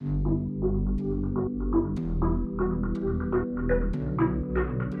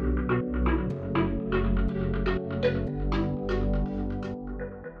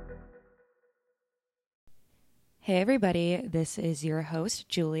Hey everybody, this is your host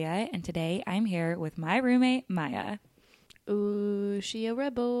Julia, and today I'm here with my roommate Maya. Ooh, she a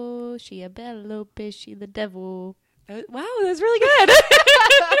rebel, she a bad little bitch, she the devil. Wow, that was really good.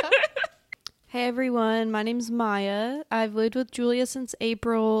 Hey everyone, my name's Maya. I've lived with Julia since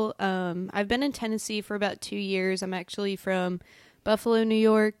April. I've been in Tennessee for about 2 years. I'm actually from Buffalo, New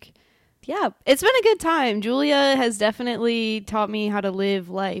York. Yeah, it's been a good time. Julia has definitely taught me how to live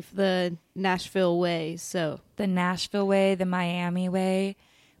life the Nashville way. So The Nashville way, the Miami way.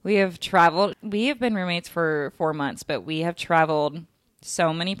 We have traveled. We have been roommates for 4 months, but we have traveled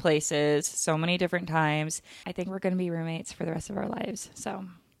so many places, so many different times. I think we're going to be roommates for the rest of our lives. So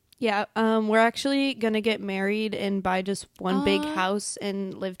yeah, we're actually gonna get married and buy just one big house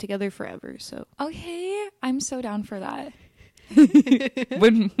and live together forever. So okay, I'm so down for that.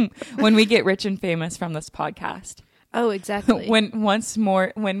 when we get rich and famous from this podcast. Oh, exactly. When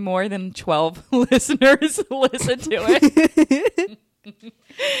more than 12 listeners listen to it.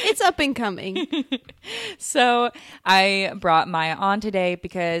 It's up and coming. So I brought Maya on today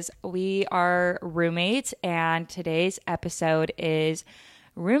because we are roommates, and today's episode is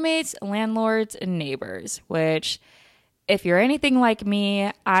roommates, landlords, and neighbors, which, if you're anything like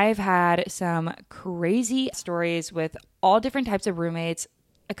me, I've had some crazy stories with all different types of roommates,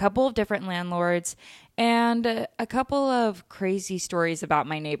 a couple of different landlords, and a couple of crazy stories about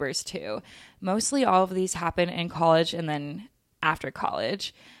my neighbors too. Mostly all of these happen in college and then after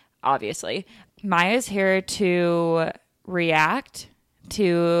college, obviously. Maya's here to react,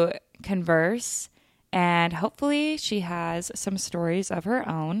 to converse, and hopefully she has some stories of her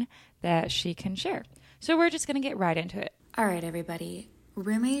own that she can share. So we're just going to get right into it. All right, everybody.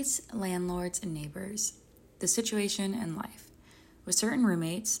 Roommates, landlords, and neighbors. The situation in life. With certain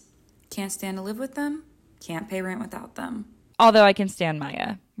roommates, can't stand to live with them, can't pay rent without them. Although I can stand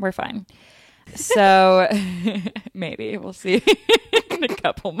Maya. We're fine. So maybe we'll see in a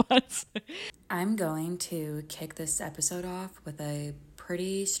couple months. I'm going to kick this episode off with a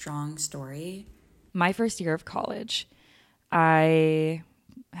pretty strong story. My first year of college, I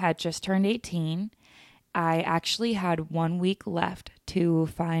had just turned 18. I actually had 1 week left to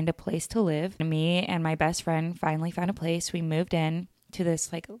find a place to live. Me and my best friend finally found a place. We moved in to this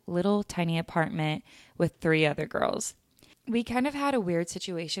little tiny apartment with 3 other girls. We kind of had a weird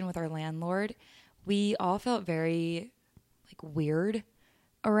situation with our landlord. We all felt very weird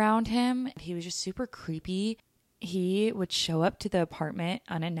around him. He was just super creepy. He would show up to the apartment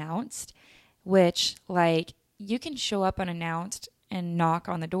unannounced, which you can show up unannounced and knock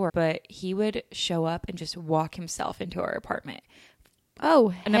on the door, but he would show up and just walk himself into our apartment.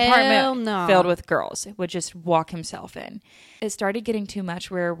 Oh, an apartment filled with girls would just walk himself in. It started getting too much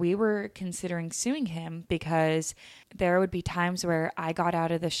where we were considering suing him because there would be times where I got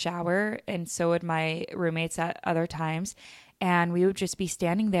out of the shower and so would my roommates at other times, and we would just be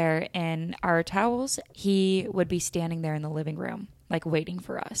standing there in our towels. He would be standing there in the living room waiting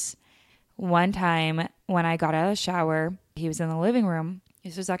for us. One time when I got out of the shower, he was in the living room.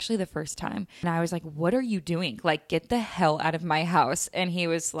 This was actually the first time. And I was like, what are you doing? Get the hell out of my house. And he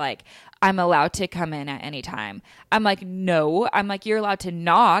was like, I'm allowed to come in at any time. I'm like, no. I'm like, you're allowed to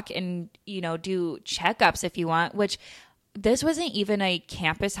knock and, do checkups if you want, which this wasn't even a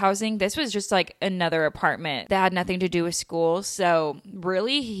campus housing. This was just another apartment that had nothing to do with school. So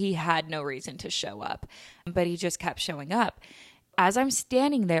really, he had no reason to show up, but he just kept showing up. As I'm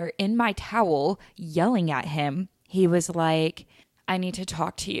standing there in my towel yelling at him, he was like, I need to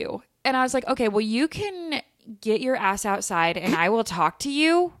talk to you. And I was like, okay, well, you can get your ass outside and I will talk to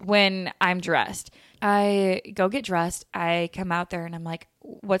you when I'm dressed. I go get dressed. I come out there and I'm like,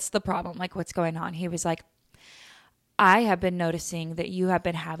 what's the problem? What's going on? He was like, I have been noticing that you have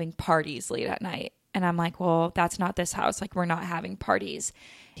been having parties late at night. And I'm like, well, that's not this house. We're not having parties.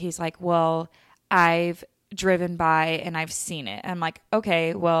 He's like, well, I've driven by and I've seen it. I'm like,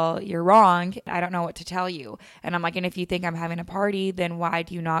 okay, well, you're wrong. I don't know what to tell you. And I'm like, and if you think I'm having a party, then why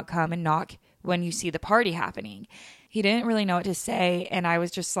do you not come and knock when you see the party happening? He didn't really know what to say. And I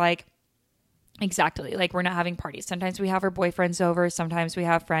was just like, exactly. We're not having parties. Sometimes we have our boyfriends over. Sometimes we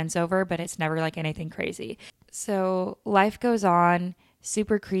have friends over, but it's never anything crazy. So life goes on.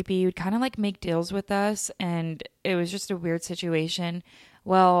 Super creepy. He would kind of make deals with us. And it was just a weird situation.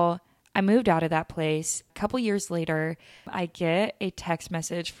 Well, I moved out of that place. A couple years later, I get a text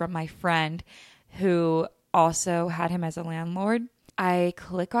message from my friend who also had him as a landlord. I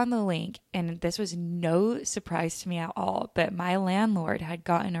click on the link, and this was no surprise to me at all, but my landlord had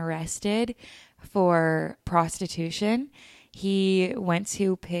gotten arrested for prostitution. He went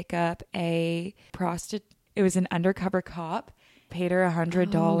to pick up it was an undercover cop, paid her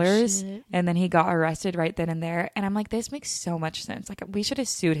 $100 and then he got arrested right then and there. And I'm like, this makes so much sense. Like, we should have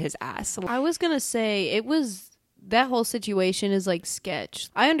sued his ass. I was gonna say, that whole situation is like sketch.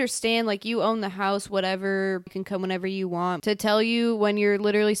 I understand, like, you own the house, whatever, you can come whenever you want. To tell you when you're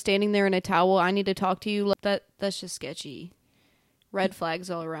literally standing there in a towel, I need to talk to you, that's just sketchy. Red flags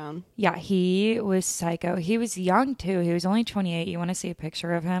all around. Yeah, he was psycho. He was young too. He was only 28. You want to see a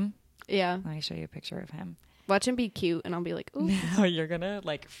picture of him? Yeah. Let me show you a picture of him. Watch him be cute and I'll be like, ooh. No, you're gonna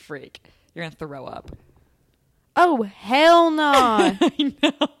like freak. You're gonna throw up. Oh, hell no. I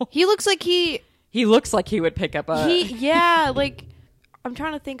know. He looks like he looks like he would pick up a... Yeah, like, I'm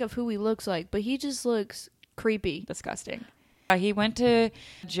trying to think of who he looks like, but he just looks creepy. Disgusting. He went to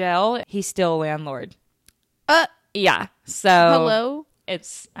jail. He's still a landlord. Yeah. So... Hello?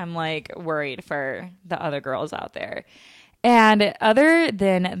 I'm like worried for the other girls out there. And other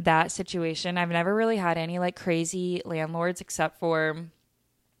than that situation, I've never really had any like crazy landlords except for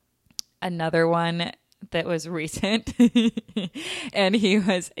another one that was recent. And he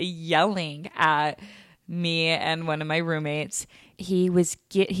was yelling at me and one of my roommates. He was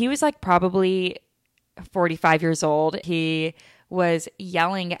like probably 45 years old. He was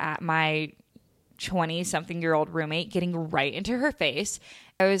yelling at my 20-something-year-old roommate, getting right into her face.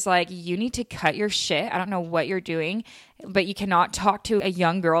 I was like, you need to cut your shit. I don't know what you're doing, but you cannot talk to a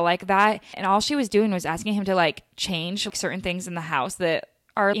young girl like that. And all she was doing was asking him to like change certain things in the house that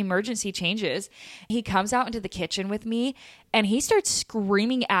are emergency changes. He comes out into the kitchen with me and he starts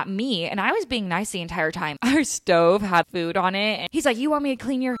screaming at me. And I was being nice the entire time. Our stove had food on it. And he's like, you want me to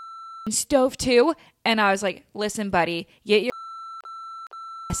clean your stove too? And I was like, listen, buddy, get your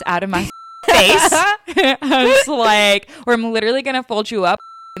out of my face. I was like, or I'm literally going to fold you up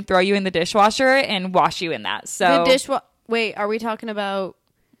and throw you in the dishwasher and wash you in that. So wait, are we talking about...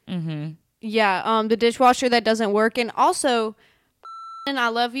 Mm-hmm. Yeah, the dishwasher that doesn't work. And also... And I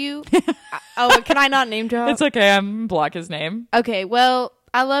love you. Oh, can I not name drop? It's okay. I'm block his name. Okay, well,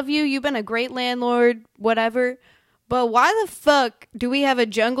 I love you. You've been a great landlord, whatever. But why the fuck do we have a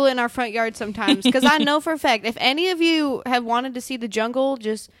jungle in our front yard sometimes? Because I know for a fact, if any of you have wanted to see the jungle,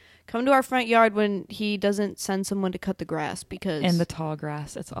 just come to our front yard when he doesn't send someone to cut the grass. Because in the tall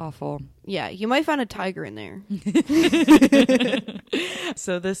grass, it's awful. Yeah, you might find a tiger in there.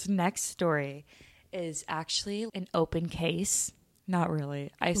 So this next story is actually an open case. Not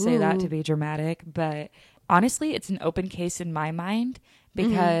really. I say that to be dramatic, but honestly, it's an open case in my mind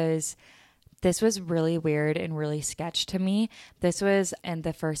because this was really weird and really sketch to me. This was in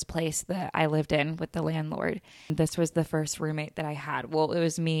the first place that I lived in with the landlord. This was the first roommate that I had. Well, it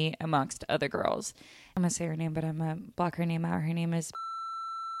was me amongst other girls. I'm going to say her name, but I'm going to block her name out. Her name is...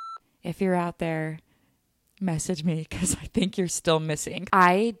 If you're out there, message me because I think you're still missing.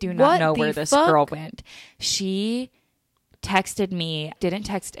 I do not know where this girl went. She... texted me, didn't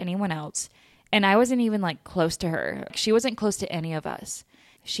text anyone else, and I wasn't even like close to her. She wasn't close to any of us.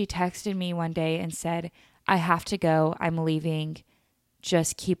 She texted me one day and said, I have to go, I'm leaving,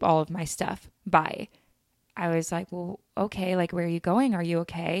 just keep all of my stuff, bye. I was like, well, okay, like, where are you going? Are you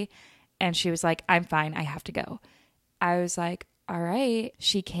okay? And she was like, I'm fine, I have to go. I was like, all right.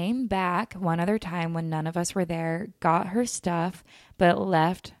 She came back one other time when none of us were there, got her stuff, but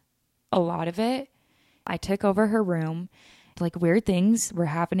left a lot of it. I took over her room. Like, weird things were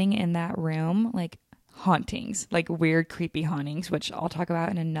happening in that room, like hauntings, like weird, creepy hauntings, which I'll talk about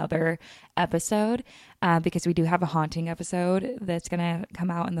in another episode because we do have a haunting episode that's going to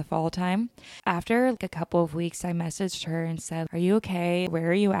come out in the fall time. After like a couple of weeks, I messaged her and said, are you okay? Where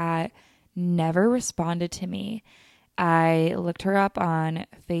are you at? Never responded to me. I looked her up on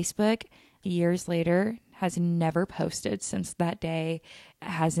Facebook years later, has never posted since that day,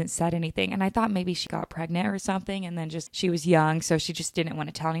 hasn't said anything. And I thought maybe she got pregnant or something and then just she was young, so she just didn't want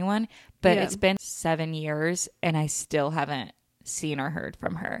to tell anyone. But It's been 7 years and I still haven't seen or heard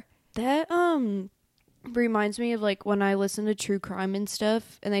from her. That reminds me of like when I listen to true crime and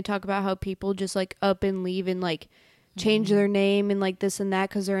stuff and they talk about how people just like up and leave and like change their name and like this and that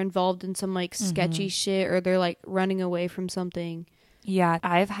because they're involved in some like sketchy shit or they're like running away from something. Yeah,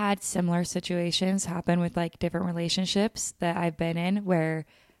 I've had similar situations happen with like different relationships that I've been in where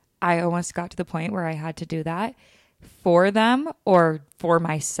I almost got to the point where I had to do that for them or for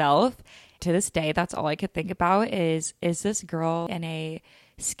myself. To this day, that's all I could think about is this girl in a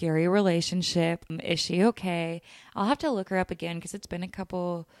scary relationship? Is she okay? I'll have to look her up again because it's been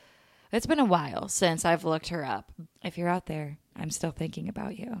a while since I've looked her up. If you're out there, I'm still thinking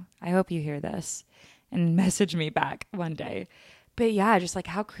about you. I hope you hear this and message me back one day. But yeah, just like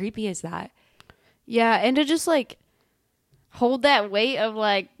how creepy is that? Yeah, and to just like, hold that weight of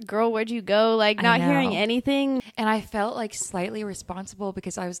like, girl, where'd you go? Like not hearing anything. And I felt like slightly responsible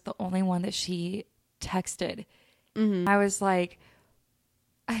because I was the only one that she texted. I was like,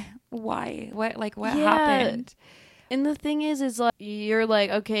 why? What happened? And the thing is like, you're like,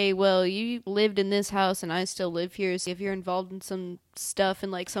 okay, well, you lived in this house and I still live here. So if you're involved in some stuff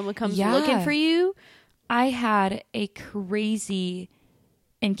and like someone comes looking for you. I had a crazy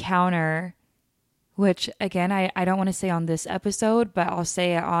encounter, which again, I don't want to say on this episode, but I'll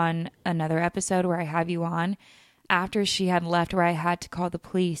say it on another episode where I have you on, after she had left, where I had to call the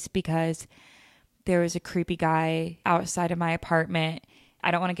police because there was a creepy guy outside of my apartment.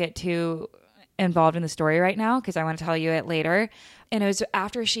 I don't want to get too involved in the story right now because I want to tell you it later. And it was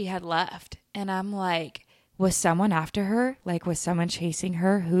after she had left. And I'm like, was someone after her? Like, was someone chasing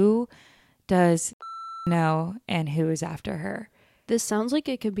her? Who does know and who is after her? This sounds like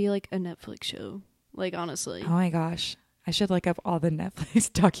it could be like a Netflix show. Like, honestly. Oh my gosh. I should look up all the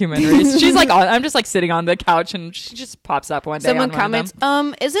Netflix documentaries. She's like, I'm just like sitting on the couch and she just pops up one day. Someone comments,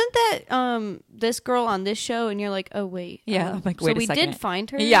 isn't that this girl on this show? And you're like, oh wait. Yeah. I'm like, wait a second. So we did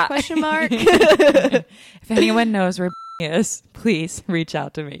find her? Yeah. Question mark. If anyone knows where is, please reach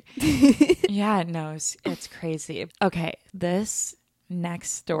out to me. Yeah, no, it's crazy. Okay. This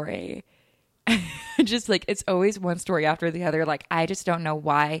next story, just like, it's always one story after the other. Like, I just don't know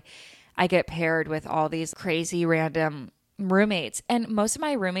why I get paired with all these crazy random roommates. And most of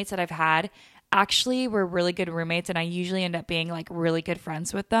my roommates that I've had actually were really good roommates. And I usually end up being like really good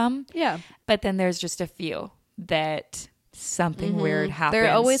friends with them. Yeah. But then there's just a few that something weird happens.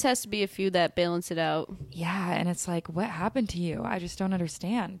 There always has to be a few that balance it out. Yeah. And it's like, what happened to you? I just don't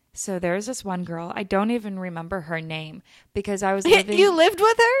understand. So there's this one girl. I don't even remember her name because I was living... You lived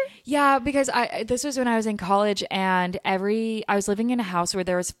with her? Yeah, because this was when I was in college and I was living in a house where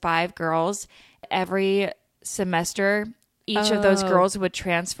there was 5 girls. Every semester, each of those girls would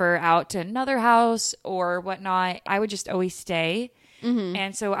transfer out to another house or whatnot. I would just always stay.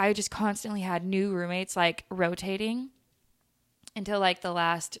 And so I just constantly had new roommates like rotating until like the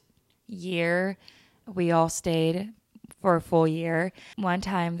last year. We all stayed for a full year. One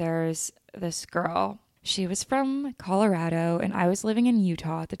time there's this girl. She was from Colorado and I was living in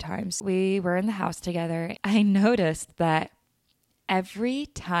Utah at the time. So we were in the house together. I noticed that every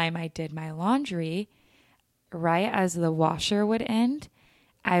time I did my laundry, right as the washer would end,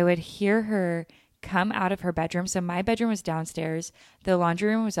 I would hear her come out of her bedroom. So my bedroom was downstairs. The laundry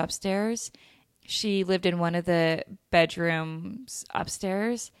room was upstairs. She lived in one of the bedrooms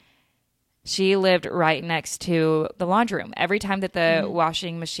upstairs. She lived right next to the laundry room. Every time that the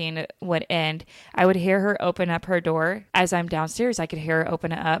washing machine would end, I would hear her open up her door. As I'm downstairs, I could hear her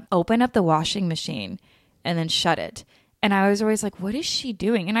open up the washing machine and then shut it. And I was always like, what is she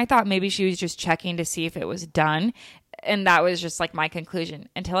doing? And I thought maybe she was just checking to see if it was done. And that was just like my conclusion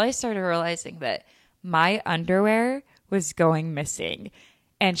until I started realizing that my underwear was going missing.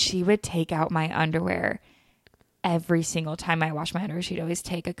 And she would take out my underwear every single time I washed my underwear. She'd always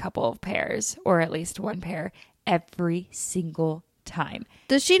take a couple of pairs or at least one pair every single time.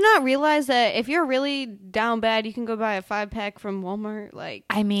 Does she not realize that if you're really down bad, you can go buy a 5-pack from Walmart? Like,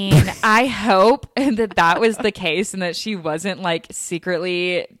 I mean, I hope that was the case and that she wasn't like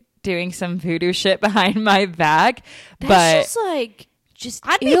secretly doing some voodoo shit behind my back. That's just like,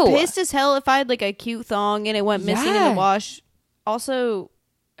 I'd be ew. pissed as hell if I had like a cute thong and it went missing in the wash. Also,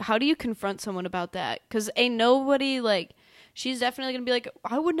 how do you confront someone about that? Because ain't nobody like, she's definitely gonna be like,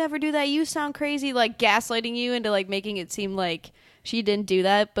 I would never do that. You sound crazy, like gaslighting you into like making it seem like she didn't do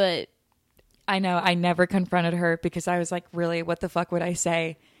that. But I know I never confronted her because I was like, really, what the fuck would I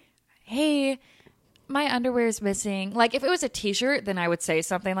say? Hey, my underwear is missing. Like if it was a t-shirt, then I would say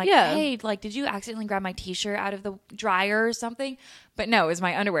something like, hey, like, did you accidentally grab my t-shirt out of the dryer or something? But no, it was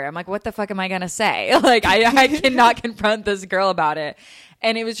my underwear. I'm like, what the fuck am I gonna say? Like I cannot confront this girl about it.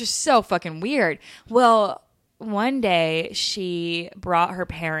 And it was just so fucking weird. Well, one day she brought her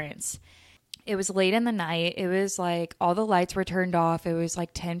parents. It was late in the night. It was like all the lights were turned off. It was like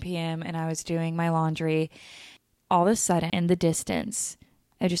 10 p.m. and I was doing my laundry. All of a sudden, in the distance,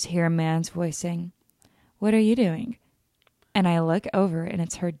 I just hear a man's voice saying, what are you doing? And I look over and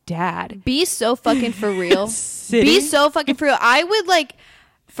it's her dad. Be so fucking for real. Be so fucking for real. I would like,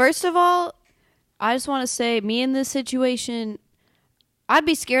 first of all, I just want to say, me in this situation, I'd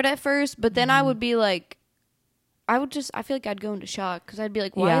be scared at first, but then I would be like, I feel like I'd go into shock because I'd be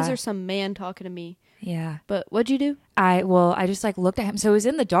like, why is there some man talking to me? Yeah. But what'd you do? I just like looked at him. So it was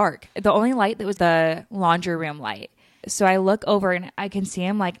in the dark. The only light that was the laundry room light. So I look over and I can see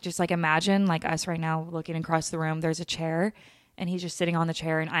him like, just like imagine like us right now looking across the room. There's a chair and he's just sitting on the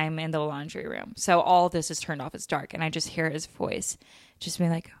chair and I'm in the laundry room. So all this is turned off. It's dark. And I just hear his voice just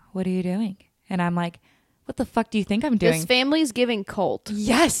being like, what are you doing? And I'm like, what the fuck do you think I'm doing? This family's giving cult.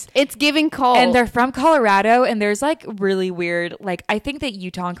 Yes. It's giving cult. And they're from Colorado, and there's like really weird, like I think that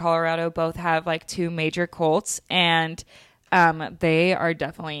Utah and Colorado both have like 2 major cults, and they are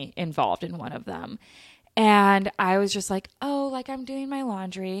definitely involved in one of them. And I was just like, oh, like I'm doing my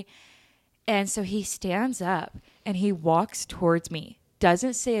laundry. And so he stands up and he walks towards me,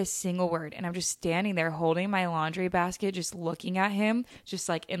 doesn't say a single word. And I'm just standing there holding my laundry basket, just looking at him, just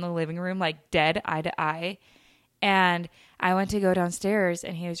like in the living room, like dead eye to eye. And I went to go downstairs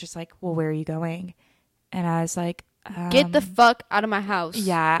and he was just like, well, where are you going? And I was like, get the fuck out of my house.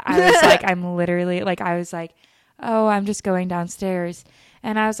 Yeah. I was like, I'm literally like, I was like, oh, I'm just going downstairs.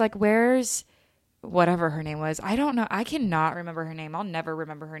 And I was like, where's whatever her name was? I don't know. I cannot remember her name. I'll never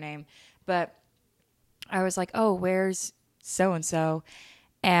remember her name. But I was like, oh, where's so-and-so?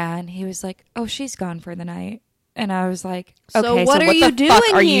 And he was like, oh, she's gone for the night. And I was like, okay, so what are you doing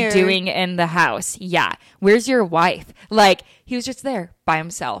fuck are here? you doing in the house? Yeah. Where's your wife? Like, he was just there by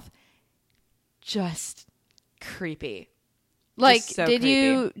himself. Just creepy. Like, Just so did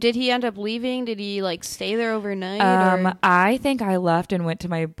creepy. he end up leaving? Did he like stay there overnight? Or? I think I left and went to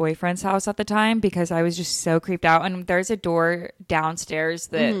my boyfriend's house at the time because I was just so creeped out. And there's a door downstairs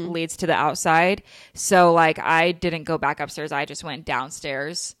that leads to the outside. So like I didn't go back upstairs. I just went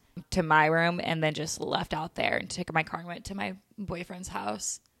downstairs to my room and then just left out there and took my car and went to my boyfriend's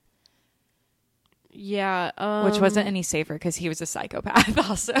house. Yeah. Which wasn't any safer because he was a psychopath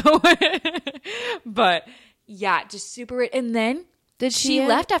also. But yeah, just super weird. And then she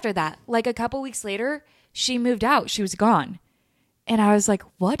left after that. Like a couple weeks later, she moved out. She was gone. And I was like,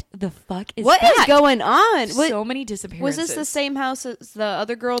 what the fuck is What that? is going on? So many disappearances. Was this the same house as the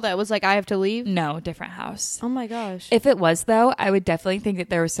other girl that was like, I have to leave? No, different house. Oh my gosh. If it was, though, I would definitely think that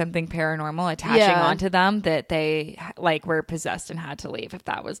there was something paranormal attaching onto them, that they like were possessed and had to leave if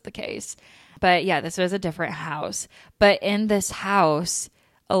that was the case. But yeah, this was a different house. But in this house,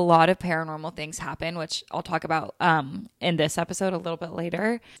 a lot of paranormal things happen, which I'll talk about in this episode a little bit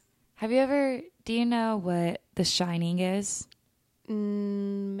later. Do you know what The Shining is?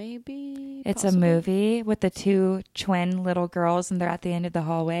 Maybe. It's possibly. a movie with the 2 twin little girls and they're at the end of the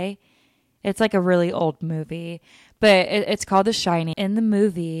hallway. It's like a really old movie, but it's called The Shining. In the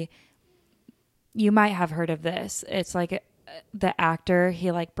movie, you might have heard of this. It's like the actor,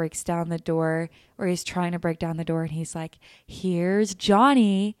 he like breaks down the door, or he's trying to break down the door and he's like, here's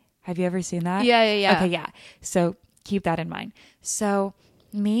Johnny. Have you ever seen that? Yeah. Okay, yeah. So keep that in mind. So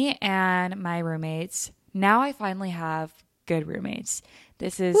me and my roommates, now I finally have good roommates.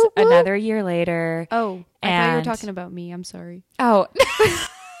 This is whoop, whoop. another year later. Oh, I thought you were talking about me. I'm sorry. Oh.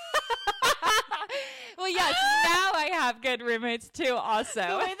 Well, yes, now I have good roommates too also.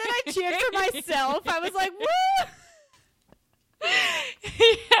 The way that I cheered for myself, I was like, woo!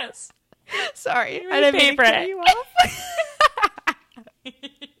 Yes. Sorry. I didn't mean to cut you off.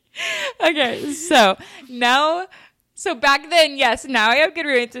 Okay, so back then, yes, now I have good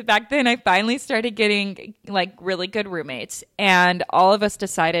roommates. But back then, I finally started getting like really good roommates. And all of us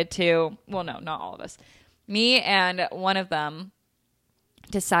decided to, well, no, not all of us. Me and one of them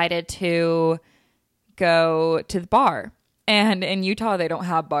decided to go to the bar. And in Utah, they don't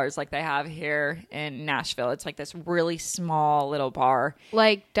have bars like they have here in Nashville. It's like this really small little bar.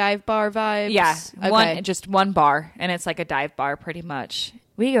 Like dive bar vibes? Yeah, Okay. just one bar. And it's like a dive bar pretty much.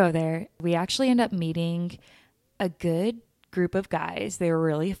 We go there. We actually end up meeting a good group of guys. They were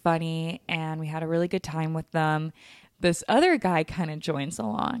really funny and we had a really good time with them. This other guy kind of joins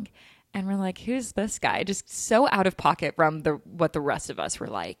along and we're like, who's this guy? Just so out of pocket from what the rest of us were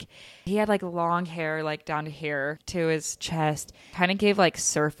like. He had like long hair, like down to here to his chest. Kind of gave like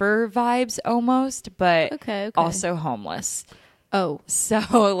surfer vibes almost, but Okay. also homeless. Oh. So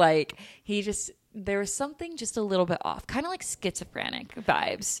like there was something just a little bit off, kind of like schizophrenic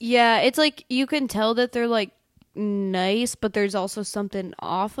vibes. Yeah, it's like you can tell that they're like nice, but there's also something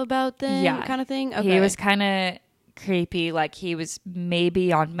off about them, kind of thing. Okay. He was kind of creepy, like he was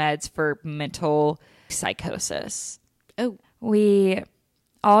maybe on meds for mental psychosis. Oh. We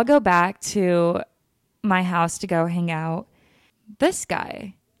all go back to my house to go hang out. This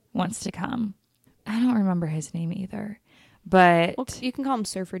guy wants to come. I don't remember his name either, but Well, you can call him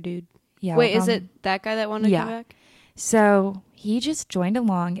Surfer Dude. yeah. Wait, is it that guy that wanted to come back? So he just joined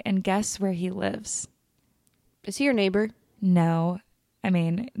along, and guess where he lives? Is he your neighbor? No. I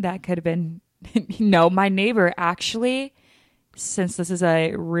mean, that could have been... No, my neighbor actually, since this is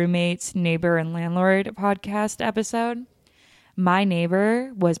a roommates, neighbor, and landlord podcast episode, my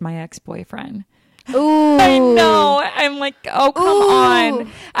neighbor was my ex-boyfriend. Ooh. I know. I'm like, oh, come Ooh.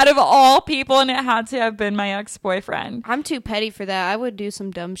 on. Out of all people, and it had to have been my ex-boyfriend. I'm too petty for that. I would do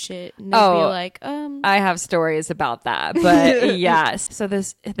some dumb shit and they'd Oh, be like, I have stories about that, but yes. So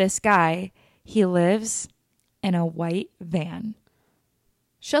this guy, he lives in a white van.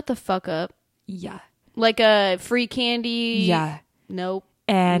 shut the fuck up. Yeah. Like a free candy. Yeah. Nope.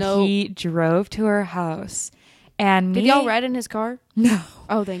 And Nope. he drove to her house. And Did y'all ride in his car? No.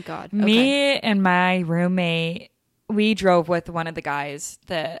 Oh, thank God. Me and my roommate, we drove with one of the guys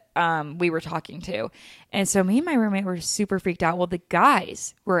that we were talking to. And so me and my roommate were super freaked out. Well, the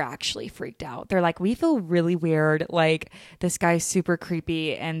guys were actually freaked out. They're like, we feel really weird. Like, this guy's super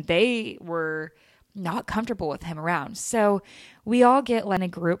creepy. And they were not comfortable with him around. So we all get in a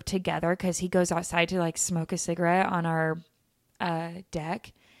group together because he goes outside to like smoke a cigarette on our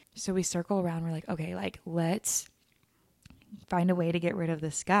deck. So we circle around. We're like, okay, like, let's find a way to get rid of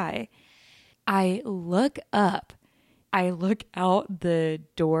this guy. I look up. I look out the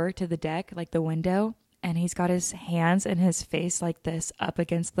door to the deck, like the window, and he's got his hands and his face like this up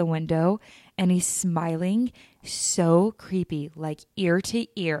against the window, and he's smiling so creepy, like ear to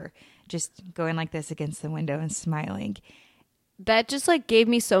ear, just going like this against the window and smiling. That just like gave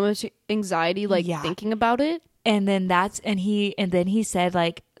me so much anxiety, like thinking about it. And then he said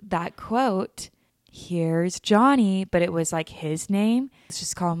like that quote, "Here's Johnny," but it was like his name. Let's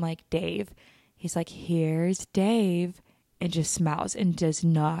just call him like Dave. He's like, "Here's Dave," and just smiles and does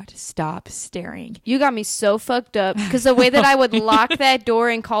not stop staring. You got me so fucked up because the way that I would lock that door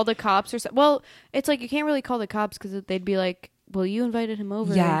and call the cops or something. Well, it's like you can't really call the cops because they'd be like, well, you invited him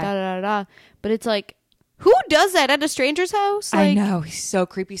over. Yeah. And da, da, da, da. But it's like, who does that at a stranger's house? Like, I know. He's so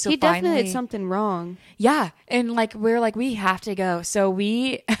creepy. So he finally, definitely did something wrong. yeah. And like, we're like, we have to go. So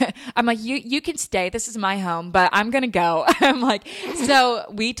I'm like, you can stay. This is my home, but I'm going to go. I'm like, so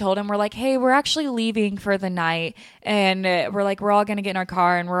we told him, we're like, hey, we're actually leaving for the night. And we're like, we're all going to get in our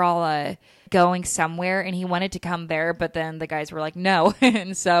car and we're all going somewhere. And he wanted to come there, but then the guys were like, no.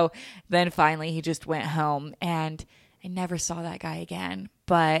 And so then finally he just went home, and I never saw that guy again.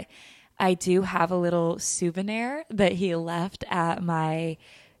 But I do have a little souvenir that he left at my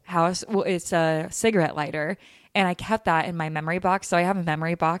house. Well, it's a cigarette lighter, and I kept that in my memory box. So I have a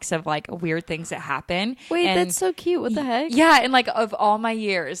memory box of like weird things that happen. Wait, and that's so cute. What the heck? yeah, and like of all my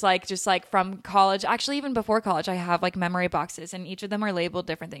years, like just like from college, actually even before college, I have like memory boxes, and each of them are labeled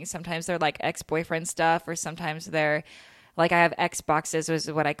different things. Sometimes they're like ex-boyfriend stuff, or sometimes they're like, I have X boxes,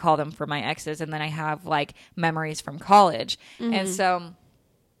 is what I call them, for my exes, and then I have like memories from college. And so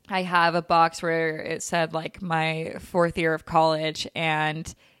I have a box where it said like my 4th year of college,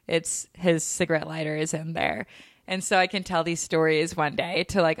 and it's his cigarette lighter is in there. And so I can tell these stories one day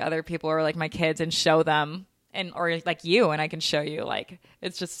to like other people or like my kids and show them, and or like you, and I can show you, like,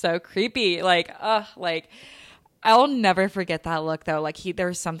 it's just so creepy. Like, like I'll never forget that look though. Like there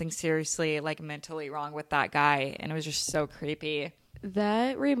was something seriously like mentally wrong with that guy, and it was just so creepy.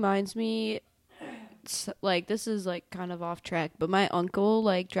 That reminds me, like, this is like kind of off track, but my uncle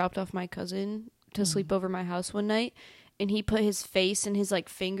like dropped off my cousin to sleep over my house one night, and he put his face and his like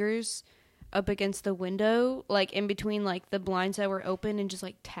fingers up against the window, like in between like the blinds that were open, and just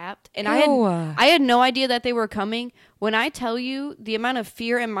like tapped. And I had no idea that they were coming. When I tell you the amount of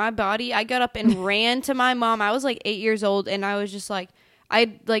fear in my body, I got up and ran to my mom. I was like 8 years old, and I was just like,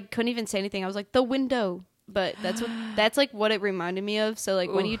 I like couldn't even say anything. I was like, the window. But that's like what it reminded me of. So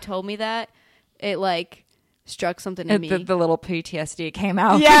like when you told me that, it like struck something in me. The little PTSD came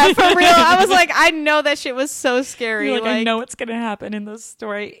out. Yeah, for real. I was like, I know that shit was so scary. You're like, I know what's gonna happen in this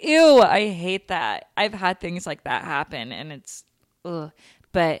story. Ew, I hate that. I've had things like that happen, and it's ugh.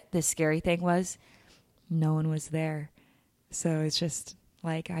 But the scary thing was no one was there. So it's just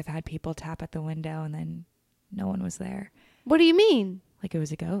like, I've had people tap at the window and then no one was there. What do you mean? Like it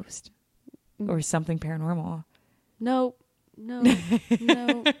was a ghost or something paranormal. No.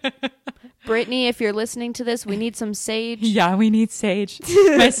 Brittany, if you're listening to this, we need some sage. Yeah, we need sage.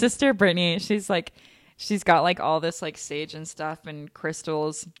 My sister Brittany, she's got like all this like sage and stuff and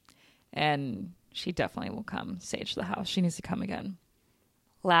crystals, and she definitely will come sage the house. She needs to come again.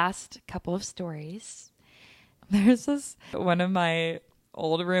 Last couple of stories. There's this one of my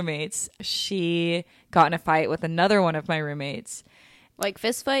old roommates. She got in a fight with another one of my roommates. Like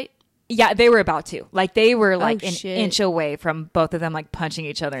fist fight? Yeah, they were about to. Like they were like an shit. inch away from both of them like punching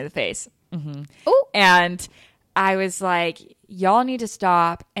each other in the face. Oh. And I was like, y'all need to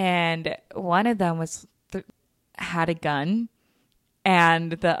stop. And one of them was had a gun,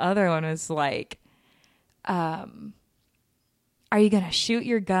 and the other one was like, are you going to shoot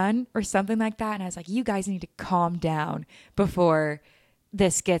your gun or something like that? And I was like, you guys need to calm down before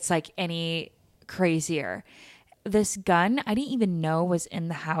this gets like any crazier. This gun, I didn't even know was in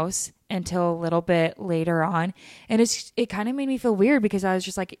the house until a little bit later on. And it kind of made me feel weird because I was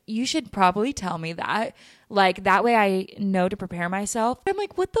just like, you should probably tell me that. Like, that way I know to prepare myself. I'm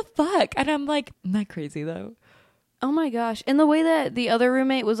like, what the fuck? And I'm like, I'm not crazy though. Oh my gosh. And the way that the other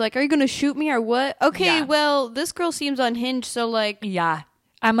roommate was like, are you going to shoot me or what? Okay, Yeah. well, this girl seems unhinged. So like, Yeah.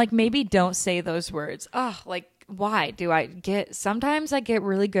 I'm like, maybe don't say those words. Oh, like, why do I get, sometimes I get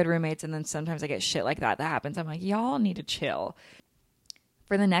really good roommates and then sometimes I get shit like that happens. I'm like, y'all need to chill.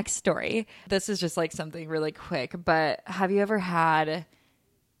 For the next story, this is just like something really quick, but have you had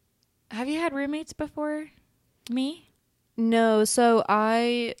roommates before me? no. So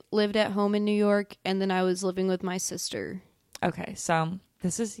I lived at home in New York and then I was living with my sister. Okay, so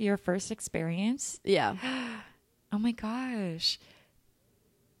this is your first experience? Yeah. Oh my gosh.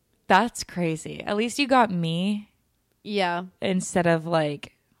 That's crazy. At least you got me Yeah. instead of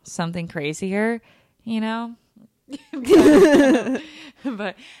like something crazier, you know?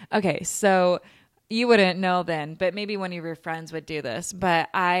 But okay, so you wouldn't know then, but maybe one of your friends would do this. But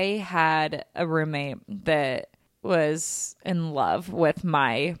I had a roommate that was in love with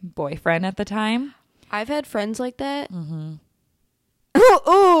my boyfriend at the time. I've had friends like that. Mm-hmm.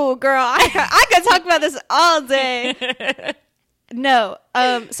 Oh, girl, I could talk about this all day. No,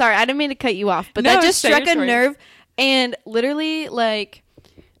 sorry, I didn't mean to cut you off, but that just struck a nerve. And literally, like,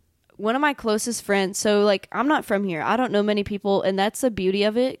 one of my closest friends, so like, I'm not from here, I don't know many people, and that's the beauty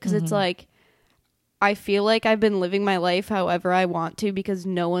of it, because it's like, I feel like I've been living my life however I want to because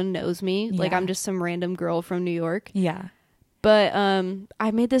no one knows me. Yeah. Like, I'm just some random girl from New York. Yeah. But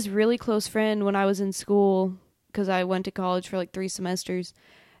I made this really close friend when I was in school because I went to college for like 3 semesters.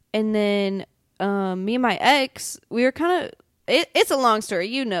 And then me and my ex, we were kind of... It's a long story,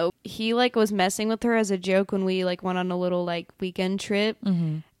 you know. He like was messing with her as a joke when we like went on a little like weekend trip.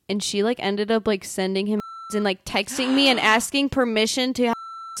 Mm-hmm. And she like ended up like sending him and like texting me and asking permission to have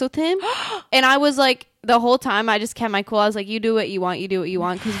with him. And I was like, the whole time I just kept my cool. I was like, you do what you want, you do what you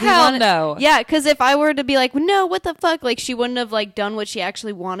want. Cause no. Yeah, because if I were to be like, no, what the fuck, like she wouldn't have like done what she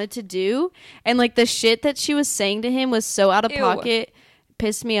actually wanted to do. And like the shit that she was saying to him was so out of pocket,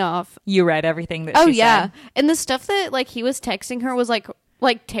 pissed me off. You read everything that she said. And the stuff that like he was texting her was like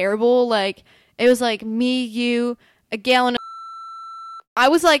terrible. Like it was like me, you, a gallon of I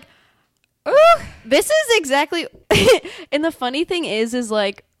was like, ooh, this is exactly and the funny thing is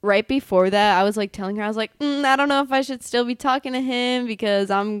like right before that I was like telling her, I was like, I don't know if I should still be talking to him because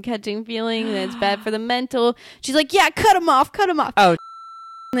I'm catching feelings and it's bad for the mental. She's like, yeah, cut him off. Oh,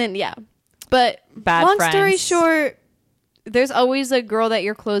 and then yeah, but bad long friends. Story short, there's always a girl that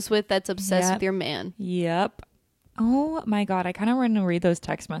you're close with that's obsessed with your man. Yep. Oh my god, I kind of want to read those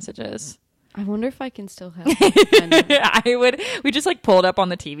text messages. I wonder if I can still have I would. We just like pull it up on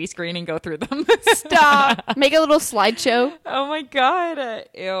the TV screen and go through them. Stop. Make a little slideshow. Oh my god.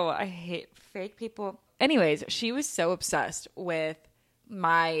 Ew, I hate fake people. Anyways, she was so obsessed with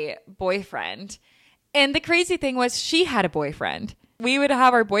my boyfriend. And the crazy thing was she had a boyfriend. We would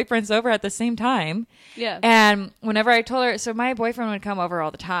have our boyfriends over at the same time. Yeah. And whenever I told her, so my boyfriend would come over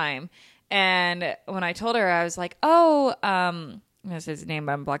all the time. And when I told her, I was like, oh, that's his name,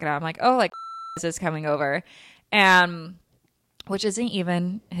 but I'm blocking it out. I'm like, oh, like is coming over, and which isn't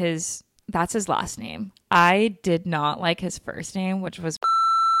even his. That's his last name. I did not like his first name, which was,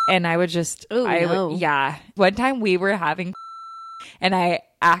 and I would just, yeah. One time we were having, and I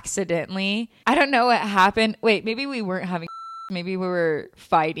accidentally, I don't know what happened. Wait, maybe we weren't having, maybe we were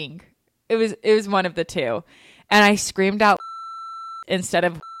fighting. It was one of the two, and I screamed out instead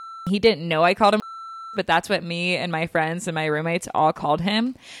of. He didn't know I called him. But that's what me and my friends and my roommates all called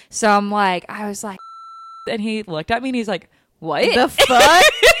him. So I'm like, I was like, and he looked at me and he's like, what the fuck? I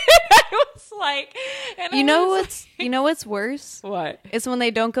was like, and you know what's worse? What? It's when they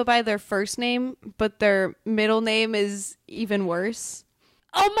don't go by their first name, but their middle name is even worse.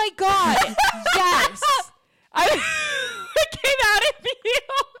 Oh my god! Yes, I came out of you.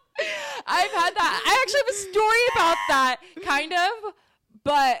 I've had that. I actually have a story about that, kind of.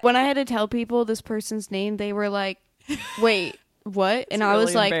 But when I had to tell people this person's name, they were like, wait, what? And I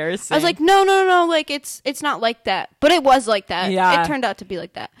was like, no, like it's not like that. But it was like that. Yeah. It turned out to be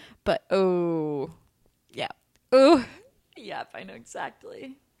like that. But oh, yeah. Oh, yep, I know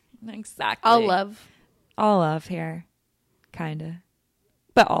exactly. All love here. Kinda.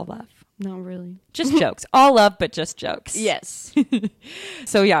 But all love. Not really. Just jokes. All love, but just jokes. Yes.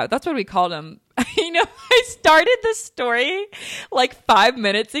 So yeah, that's what we called him. I started this story like 5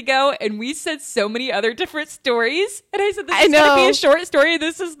 minutes ago, and we said so many other different stories. And I said, this is going to be a short story.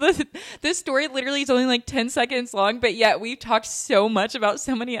 This story literally is only like 10 seconds long, but yet we've talked so much about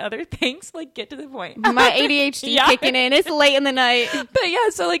so many other things. Like, get to the point. My ADHD kicking in. It's late in the night. But yeah,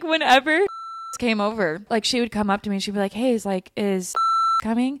 so like whenever came over, like she would come up to me and she'd be like, hey, is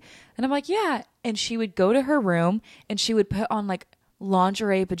coming? And I'm like, yeah. And she would go to her room and she would put on like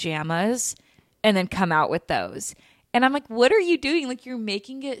lingerie pajamas and then come out with those. And I'm like, what are you doing? Like, you're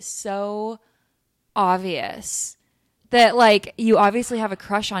making it so obvious that like you obviously have a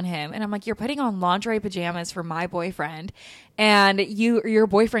crush on him. And I'm like, you're putting on lingerie pajamas for my boyfriend, and your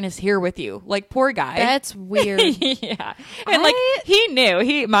boyfriend is here with you. Like, poor guy. That's weird. Yeah. And like he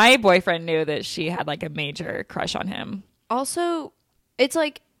knew, my boyfriend knew that she had like a major crush on him. Also, it's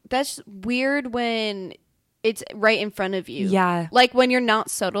like, that's weird when it's right in front of you. Yeah. Like when you're not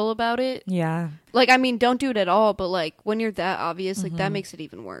subtle about it. Yeah. Like, I mean, don't do it at all, but like when you're that obvious, like that makes it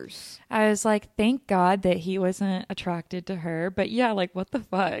even worse. I was like, thank God that he wasn't attracted to her. But yeah, like, what the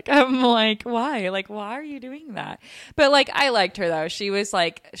fuck? I'm like, why? Like, why are you doing that? But like, I liked her though. She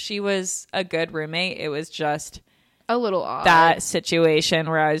was a good roommate. It was just a little odd. That situation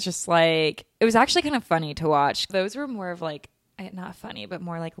where I was just like, it was actually kind of funny to watch. Those were more of like, not funny, but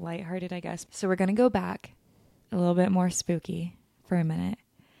more like lighthearted, I guess. So we're going to go back a little bit more spooky for a minute.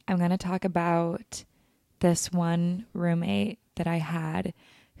 I'm going to talk about this one roommate that I had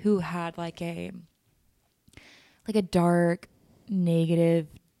who had like a dark negative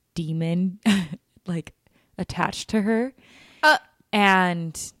demon like attached to her.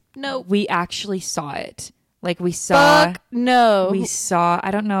 And no, we actually saw it. Like we saw,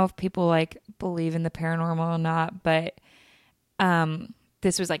 I don't know if people like believe in the paranormal or not, but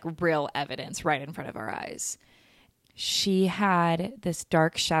this was like real evidence right in front of our eyes. She had this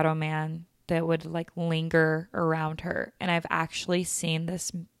dark shadow man that would like linger around her. And I've actually seen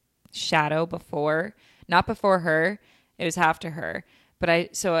this shadow before, not before her, it was after her. But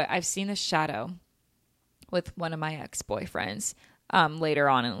I've seen this shadow with one of my ex-boyfriends later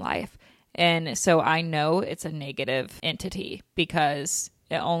on in life. And so I know it's a negative entity because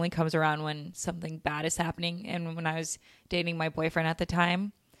it only comes around when something bad is happening. And when I was dating my boyfriend at the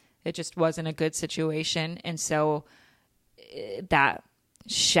time, it just wasn't a good situation. And so that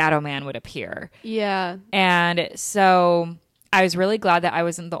shadow man would appear. Yeah. And so I was really glad that I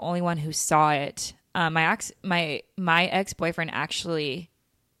wasn't the only one who saw it. My ex-boyfriend actually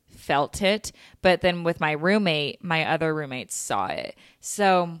felt it, but then with my roommate, my other roommates saw it.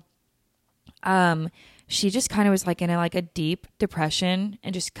 So she just kind of was like in a deep depression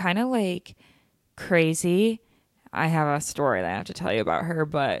and just kind of like crazy. I have a story that I have to tell you about her,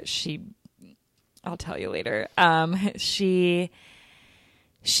 but I'll tell you later. She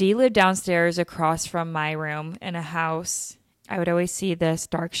lived downstairs across from my room in a house. I would always see this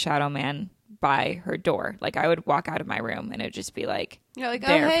dark shadow man by her door. Like I would walk out of my room and it would just be like, there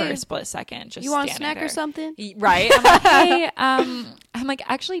for a split second. Just you want a snack there. or something? Right. I'm like, hey, I'm like,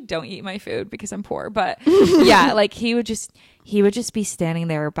 actually don't eat my food because I'm poor. But yeah, like he would just be standing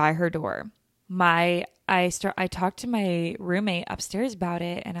there by her door. I talked to my roommate upstairs about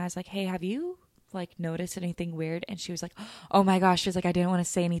it and I was like, hey, have you like noticed anything weird? And she was like, oh my gosh. She was like, I didn't want to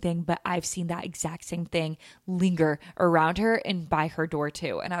say anything, but I've seen that exact same thing linger around her and by her door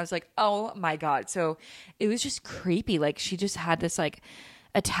too. And I was like, oh my God. So it was just creepy. Like she just had this like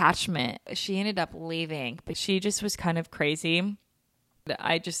attachment. She ended up leaving, but she just was kind of crazy.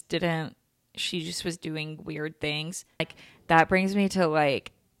 She just was doing weird things. Like that brings me to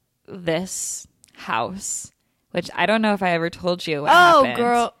like this house, which I don't know if I ever told you what happened.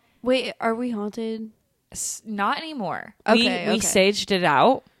 Girl. Wait, are we haunted? Not anymore. Okay, we saged it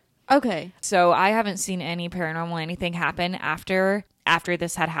out. Okay. So I haven't seen any paranormal anything happen after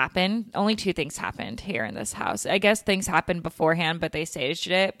this had happened. Only 2 things happened here in this house. I guess things happened beforehand, but they saged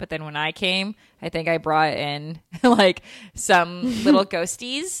it. But then when I came, I think I brought in like some little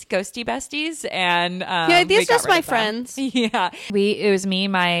ghosty besties, and yeah, these just my friends. Yeah, it was me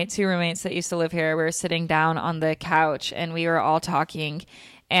and my 2 roommates that used to live here. We were sitting down on the couch, and we were all talking.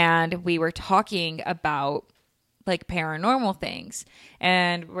 And we were talking about like paranormal things.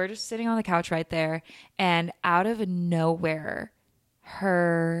 And we're just sitting on the couch right there. And out of nowhere,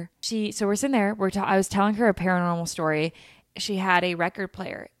 so we're sitting there. I was telling her a paranormal story. She had a record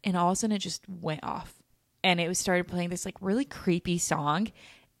player. And all of a sudden it just went off. And it started playing this like really creepy song.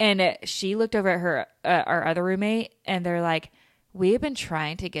 And she looked over at our other roommate. And they're like, we have been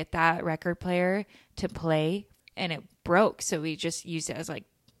trying to get that record player to play. And it broke. So we just used it as like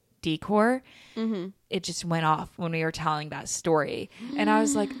decor. It just went off when we were telling that story. And I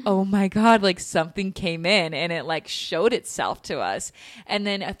was like, oh my God, like something came in and it like showed itself to us. And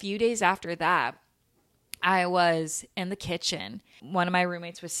then a few days after that, I was in the kitchen. One of my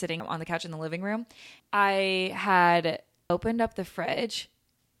roommates was sitting on the couch in the living room. I had opened up the fridge.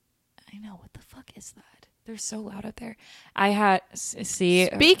 I know, what the fuck is that? They're so loud up there. I had,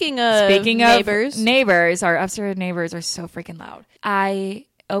 Speaking of neighbors, our upstairs neighbors are so freaking loud. I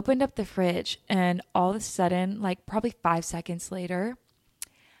opened up the fridge and all of a sudden, like probably 5 seconds later,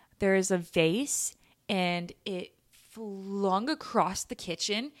 there is a vase and it flung across the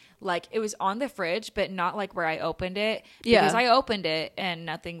kitchen. Like it was on the fridge, but not like where I opened it. Because I opened it and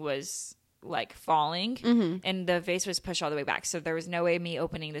nothing was like falling and the vase was pushed all the way back. So there was no way me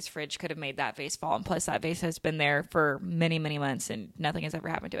opening this fridge could have made that vase fall. And plus that vase has been there for many, many months and nothing has ever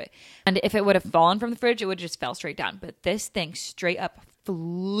happened to it. And if it would have fallen from the fridge, it would have just fell straight down. But this thing straight up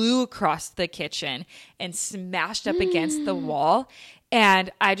flew across the kitchen and smashed up against the wall. And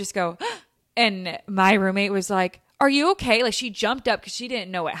I just go, and my roommate was like, are you okay? Like she jumped up because she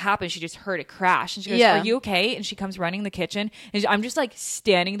didn't know what happened. She just heard it crash. And she goes, are you okay? And she comes running in the kitchen. And I'm just like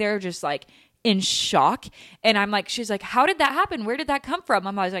standing there just like in shock. And I'm like, she's like, how did that happen? Where did that come from?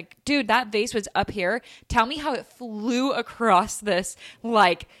 I was like, dude, that vase was up here. Tell me how it flew across this,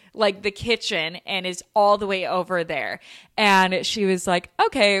 like the kitchen and is all the way over there. And she was like,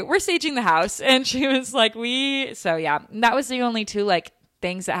 okay, we're staging the house. And she was like, so yeah, that was the only two like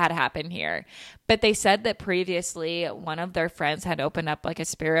things that had happened here. But they said that previously one of their friends had opened up like a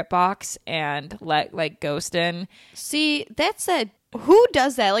spirit box and let like ghost in. See, that's who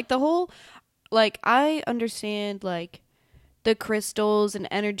does that? Like the whole, like I understand like the crystals and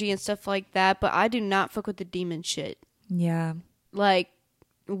energy and stuff like that, but I do not fuck with the demon shit. Yeah. Like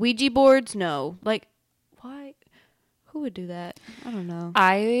Ouija boards, no. Like why? Who would do that? I don't know.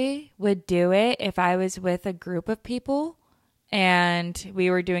 I would do it if I was with a group of people and we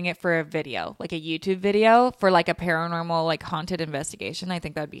were doing it for a video, like a YouTube video for like a paranormal, like haunted investigation. I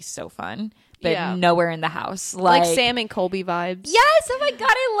think that'd be so fun, but nowhere in the house. Like Sam and Colby vibes. Yes. Oh my God.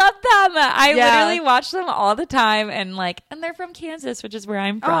 I love them. I literally watch them all the time. And they're from Kansas, which is where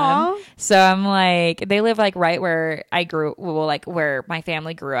I'm from. Aww. So I'm like, they live like right where I grew, like where my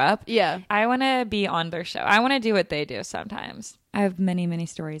family grew up. Yeah. I want to be on their show. I want to do what they do sometimes. I have many, many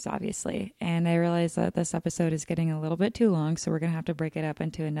stories, obviously, and I realize that this episode is getting a little bit too long, so we're going to have to break it up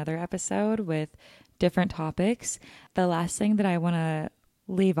into another episode with different topics. The last thing that I want to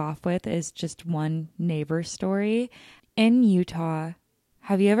leave off with is just one neighbor story. In Utah,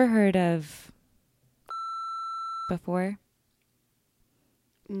 have you ever heard of before?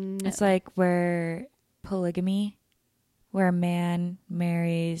 No. It's like where polygamy, where a man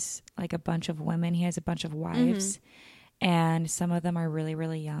marries like a bunch of women. He has a bunch of wives. Mm-hmm. And some of them are really,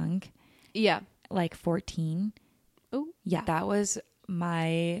 really young. Yeah. Like 14. Oh. Yeah. That was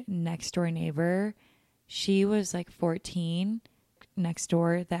my next door neighbor. She was like 14 next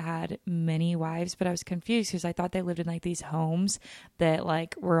door that had many wives. But I was confused because I thought they lived in like these homes that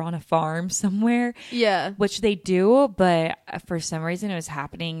like were on a farm somewhere. Yeah. Which they do. But for some reason it was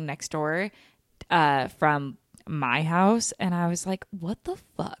happening next door from my house, and I was like, what the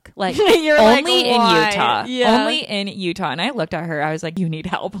fuck? Like you're only like, in why? Utah. Yeah. Only in Utah. And I looked at her, I was like, you need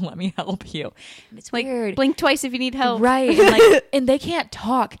help, let me help you. And it's like, weird. Blink twice if you need help. Right. And and they can't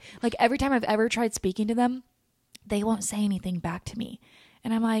talk. Like every time I've ever tried speaking to them, they won't say anything back to me.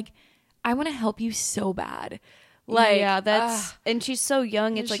 And I'm like, I want to help you so bad. Like, yeah, that's and she's so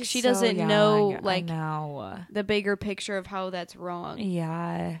young. It's like she doesn't know like the bigger picture of how that's wrong.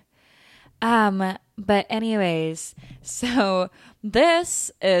 Yeah. But anyways, so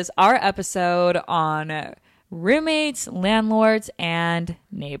this is our episode on roommates, landlords, and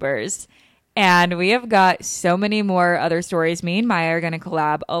neighbors. And we have got so many more other stories. Me and Maya are going to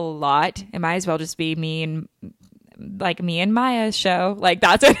collab a lot. It might as well just be me and Maya's show. Like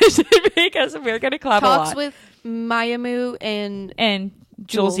that's what it should be because we're going to collab a lot. Talks with Maya Moo and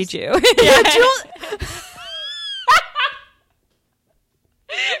Jewlzy Jew. Yeah,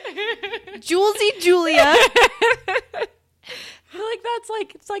 Jewlzy Julia. I feel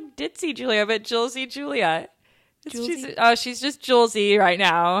like it's like Ditzy Julia, but Jewlzy Julia. She's just Jewlzy right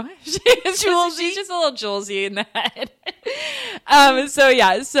now. She's just a little Jewlzy in the head.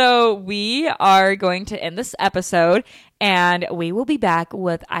 So we are going to end this episode and we will be back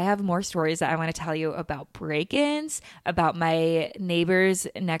with, I have more stories that I want to tell you about break-ins, about my neighbors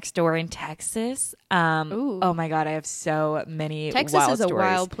next door in Texas. Oh my God, I have so many Texas wild is a stories.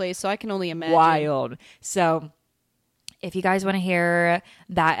 wild place, so I can only imagine. Wild. So if you guys want to hear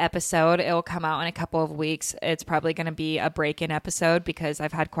that episode, it will come out in a couple of weeks. It's probably going to be a break-in episode because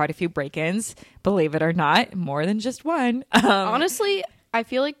I've had quite a few break-ins, believe it or not, more than just one. Honestly, I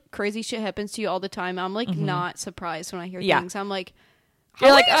feel like crazy shit happens to you all the time. I'm like not surprised when I hear things. I'm like, how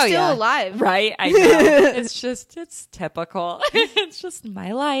you're are like, you oh still yeah, alive? right? I know. It's typical. It's just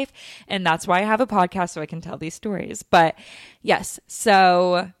my life. And that's why I have a podcast, so I can tell these stories. But yes,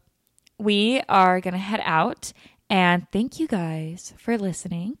 so we are going to head out. And thank you guys for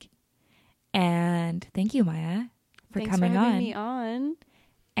listening. And thank you, Maya, for Thanks coming for having on. me on.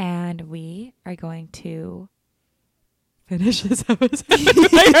 And we are going to finish this episode.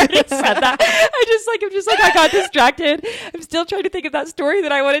 I already said that. I'm just like, I got distracted. I'm still trying to think of that story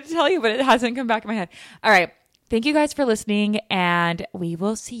that I wanted to tell you, but it hasn't come back in my head. All right. Thank you guys for listening. And we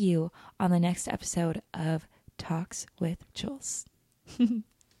will see you on the next episode of Talks with Jewlez.